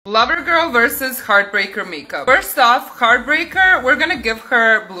Lover Girl versus Heartbreaker makeup. First off, Heartbreaker, we're gonna give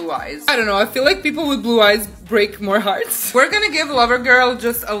her blue eyes. I don't know, I feel like people with blue eyes break more hearts. We're gonna give Lover Girl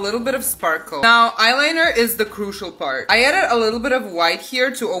just a little bit of sparkle. Now, eyeliner is the crucial part. I added a little bit of white here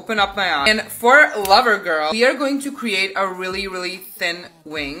to open up my eye. And for Lover Girl, we are going to create a really thin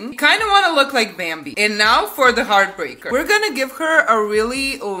wing. Kind of want to look like Bambi. And now for the Heartbreaker. We're gonna give her a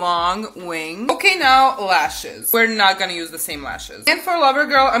really long wing. Okay, now lashes. We're not gonna use the same lashes. And for Lover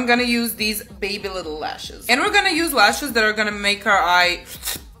Girl, I'm gonna use these baby little lashes. And we're gonna use lashes that are gonna make our eye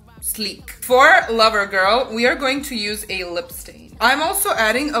sleek. For Lover Girl, we are going to use a lip stain. I'm also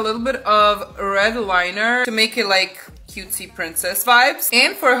adding a little bit of red liner to make it like cutesy princess vibes.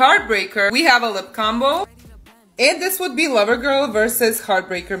 And for Heartbreaker, we have a lip combo. And this would be Lover Girl versus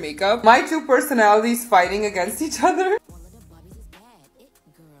Heartbreaker makeup. My two personalities fighting against each other.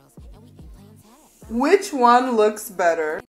 Which one looks better?